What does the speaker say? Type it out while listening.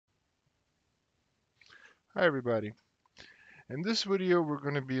Hi everybody. In this video we're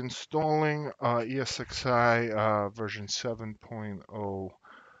going to be installing ESXi version 7.0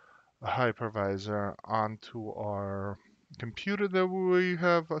 hypervisor onto our computer that we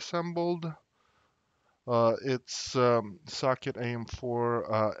have assembled. It's socket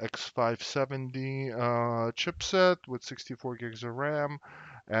AM4 X570 chipset with 64 gigs of RAM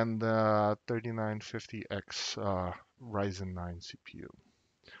and 3950X Ryzen 9 CPU.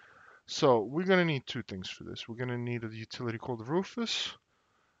 So we're going to need two things for this. We're going to need a utility called Rufus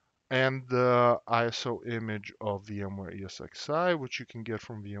and the ISO image of VMware ESXi, which you can get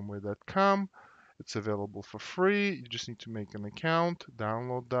from VMware.com. It's available for free. You just need to make an account,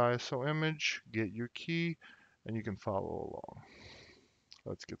 download the ISO image, get your key, and you can follow along.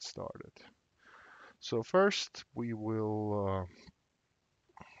 Let's get started. So first, we will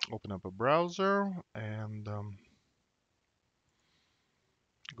open up a browser and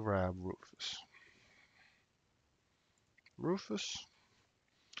grab Rufus. Rufus,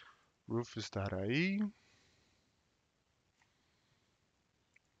 rufus.ie.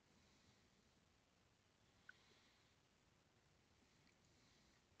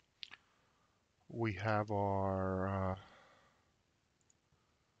 We have our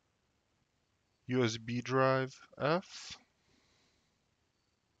USB drive F.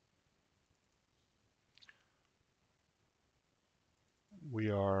 We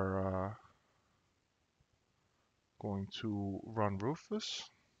are going to run Rufus.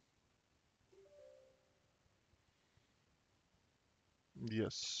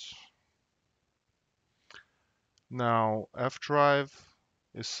 Yes. Now F drive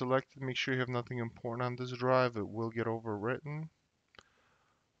is selected. Make sure you have nothing important on this drive. It will get overwritten.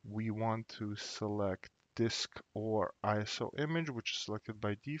 We want to select disk or ISO image, which is selected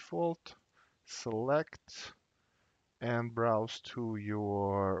by default. Select and browse to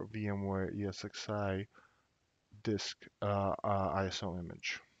your VMware ESXi disk ISO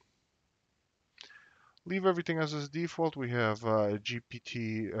image. Leave everything as is default. We have a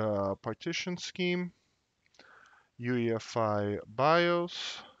GPT partition scheme, UEFI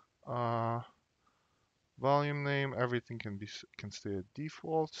BIOS, uh, volume name. Everything can stay at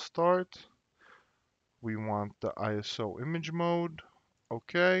default. Start. We want the ISO image mode.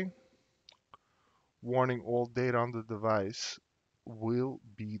 Okay. Warning: all data on the device will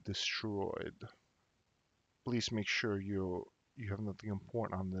be destroyed. Please make sure you have nothing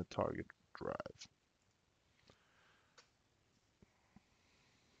important on the target drive.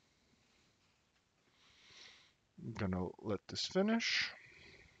 I'm gonna let this finish.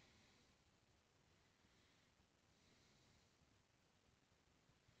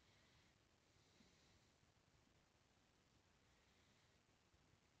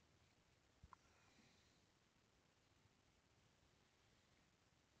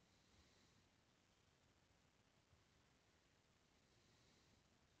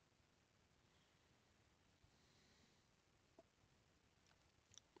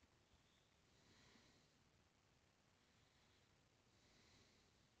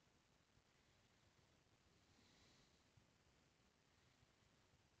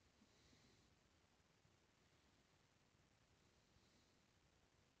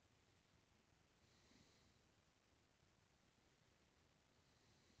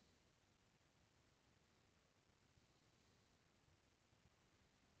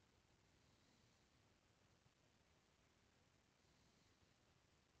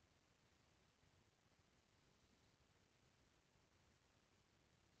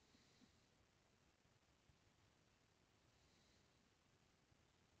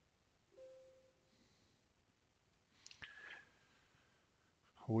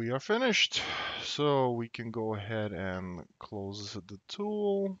 We are finished. So we can go ahead and close the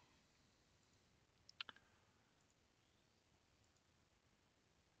tool.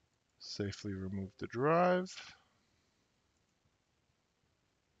 Safely remove the drive.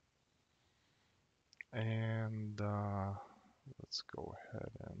 And let's go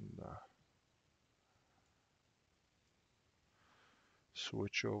ahead and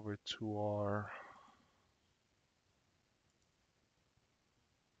switch over to our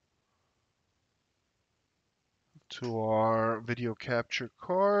video capture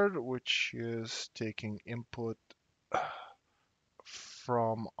card, which is taking input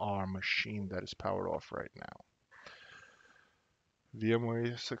from our machine that is powered off right now.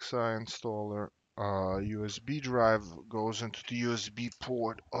 VMware ESXi installer. USB drive goes into the USB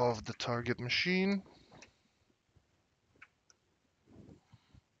port of the target machine.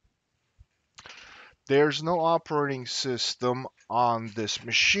 There's no operating system on this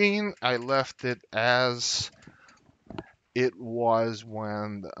machine. I left it as It was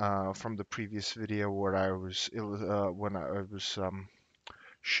when from the previous video where I was when I was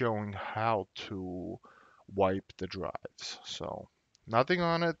showing how to wipe the drives. So nothing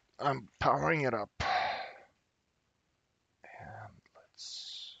on it. I'm powering it up. And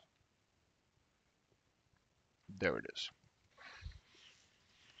there it is.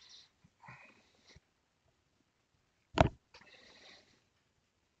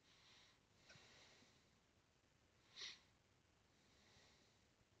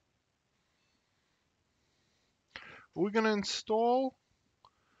 We're gonna install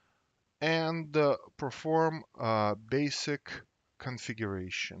and perform a basic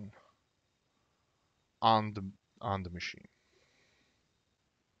configuration on the machine.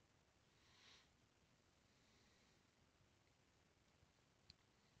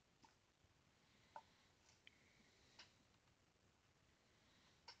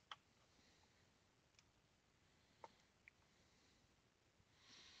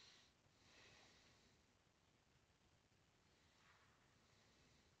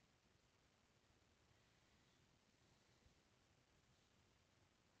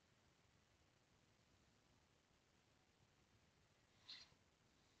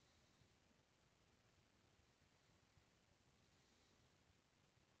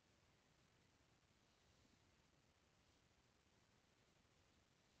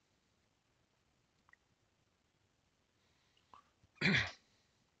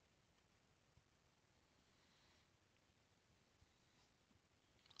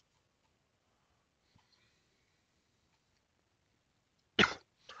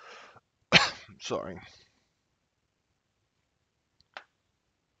 Sorry.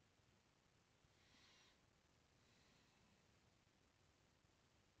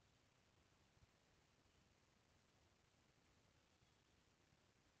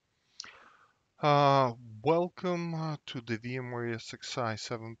 Uh, Welcome to the VMware ESXi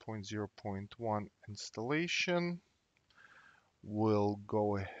 7.0.1 installation. We'll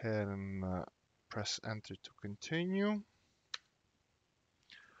go ahead and press enter to continue.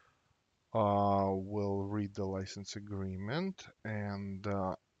 We'll read the license agreement and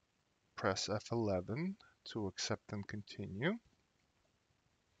press F11 to accept and continue.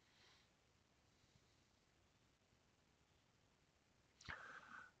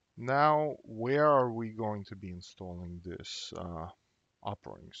 Now, where are we going to be installing this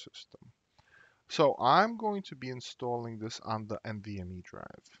operating system? So I'm going to be installing this on the NVMe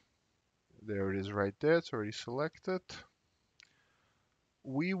drive. There it is right there, it's already selected.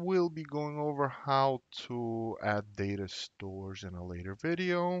 We will be going over how to add data stores in a later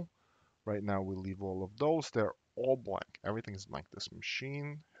video. Right now we leave all of those. They're all blank. Everything's blank. This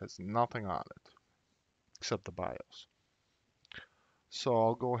machine has nothing on it except the BIOS. So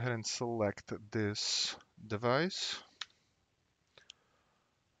I'll go ahead and select this device.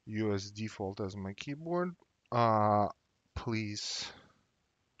 use default as my keyboard. Uh, Please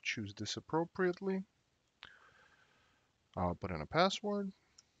choose this appropriately. I'll put in a password.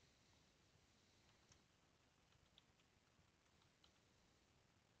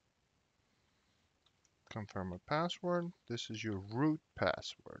 Confirm a password. This is your root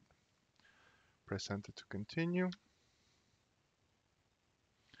password. Press enter to continue.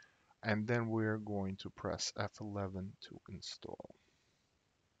 And then we're going to press F11 to install.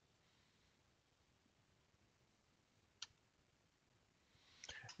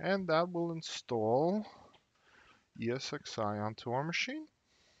 And that will install ESXi onto our machine.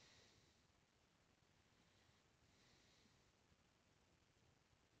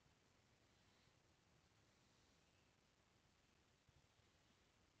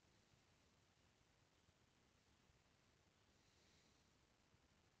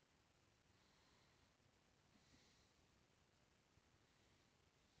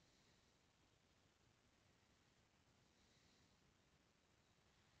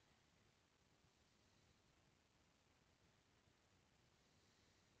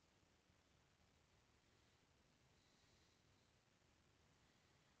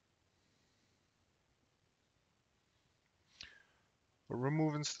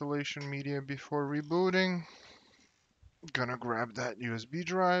 Remove installation media before rebooting. Gonna grab that USB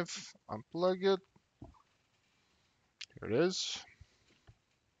drive, unplug it. Here it is.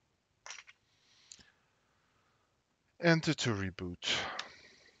 Enter to reboot.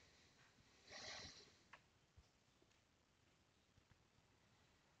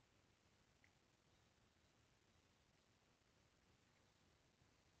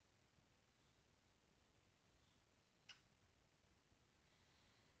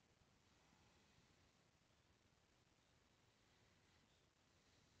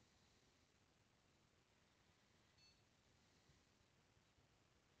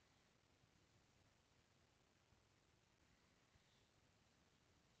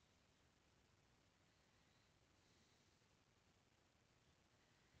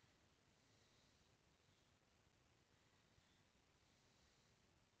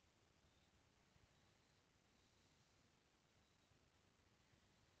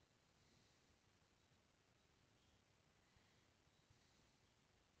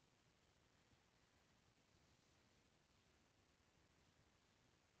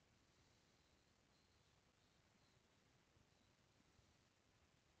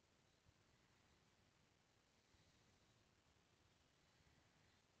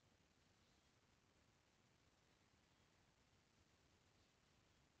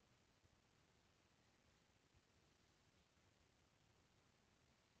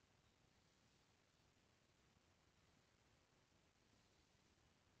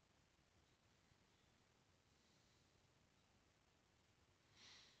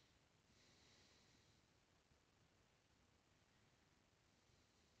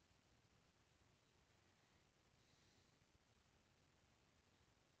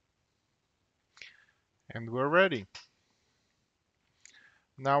 And we're ready.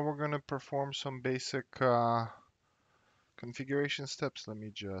 Now we're going to perform some basic configuration steps. Let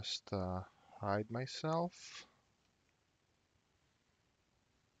me just hide myself.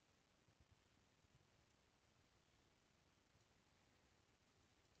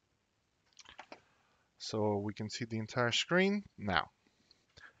 So we can see the entire screen. Now,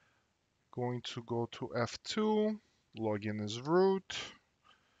 going to go to F2, log in as root,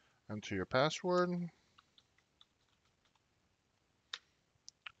 enter your password,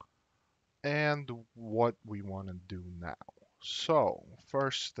 and what we want to do now. So,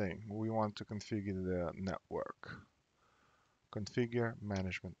 first thing, we want to configure the network. Configure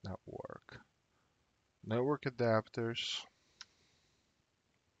management network. Network adapters,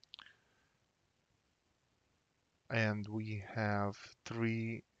 and we have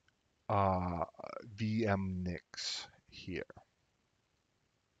three VM NICs here.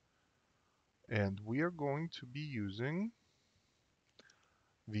 And we are going to be using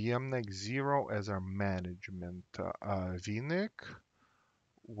VMNIC 0 as our management VNIC.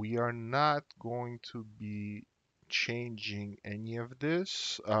 We are not going to be changing any of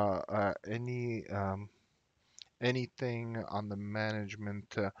this, anything on the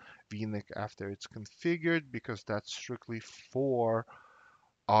management VNIC after it's configured, because that's strictly for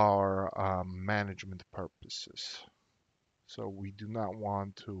our management purposes. So we do not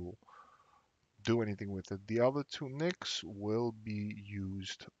want to do anything with it. The other two NICs will be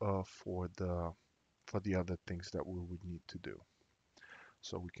used for the other things that we would need to do.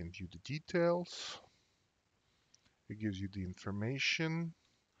 So we can view the details. It gives you the information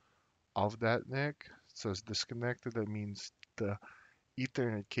of that NIC. It says disconnected. That means the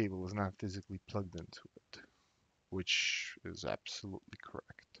Ethernet cable is not physically plugged into it, which is absolutely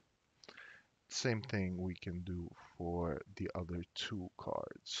correct. Same thing we can do for the other two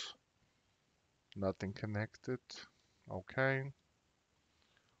cards. Nothing connected. Okay.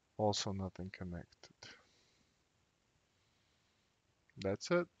 Also nothing connected.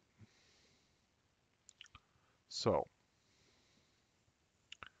 That's it. So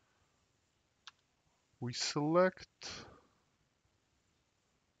we select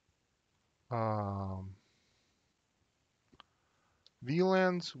um,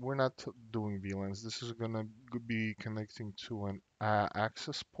 VLANs. We're not doing VLANs. This is going to be connecting to an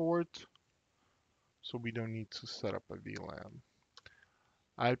access port, so we don't need to set up a VLAN.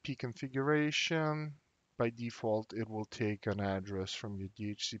 IP configuration. By default, it will take an address from your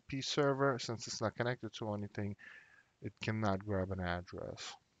DHCP server. Since it's not connected to anything, it cannot grab an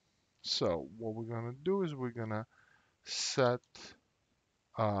address. So what we're going to do is we're going to set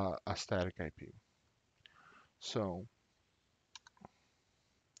a static IP. So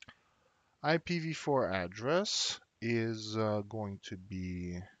IPv4 address is going to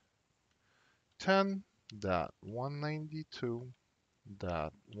be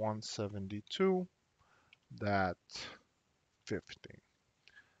 10.192.172.50.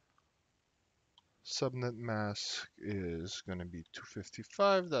 Subnet mask is going to be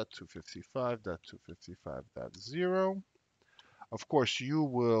 255.255.255.0. Of course, you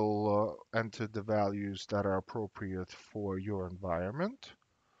will enter the values that are appropriate for your environment.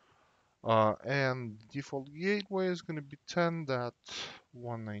 And default gateway is going to be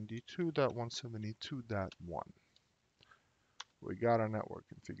 10.192.172.1. We got our network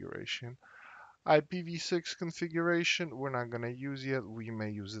configuration. IPv6 configuration, we're not going to use yet. We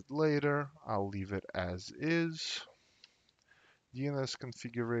may use it later. I'll leave it as is. DNS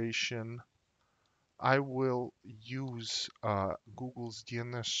configuration, I will use Google's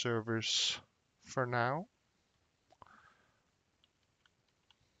DNS servers for now.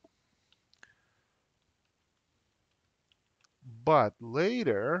 But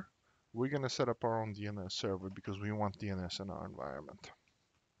later, we're going to set up our own DNS server because we want DNS in our environment.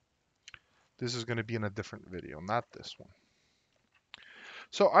 This is going to be in a different video, not this one.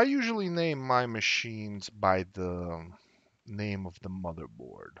 So I usually name my machines by the name of the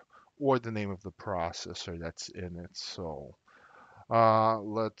motherboard or the name of the processor that's in it. So I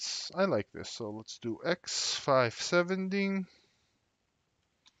like this. So let's do X570.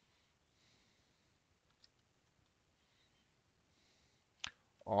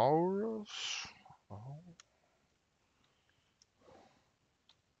 Aorus.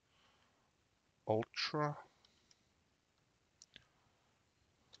 Ultra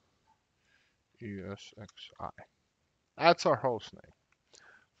ESXi. That's our host name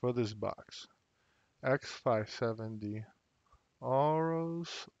for this box. X570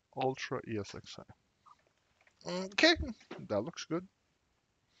 Aorus Ultra ESXi. Okay, that looks good.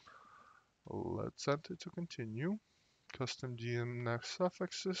 Let's enter to continue. Custom DNS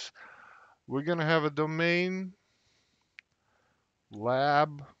suffixes. We're going to have a domain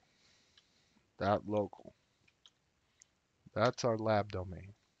lab.local. That's our lab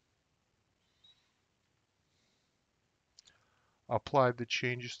domain. Apply the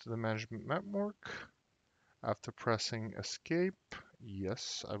changes to the management network. After pressing escape,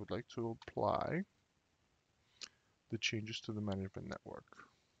 yes, I would like to apply the changes to the management network.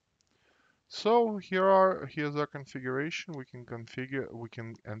 So here's our configuration. We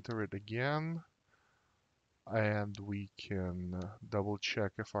can enter it again, and we can double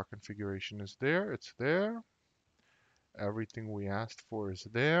check if our configuration is there. It's there. Everything we asked for is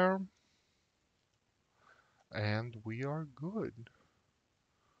there, and we are good.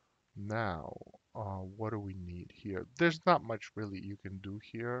 Now, what do we need here? There's not much really you can do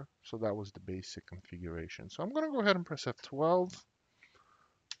here. So that was the basic configuration. So I'm going to go ahead and press F12.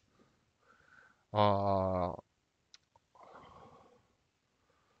 Uh,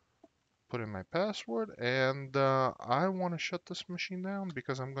 put in my password, and I want to shut this machine down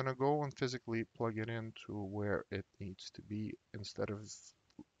because I'm going to go and physically plug it into where it needs to be instead of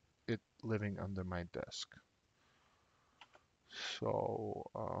it living under my desk. So,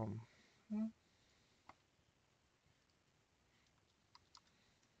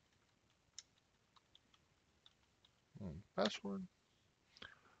 password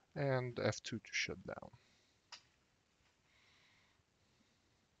and F2 to shut down.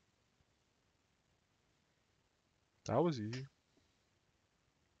 That was easy.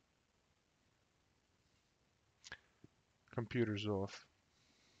 Computer's off.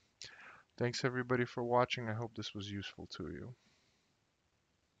 Thanks everybody for watching. I hope this was useful to you.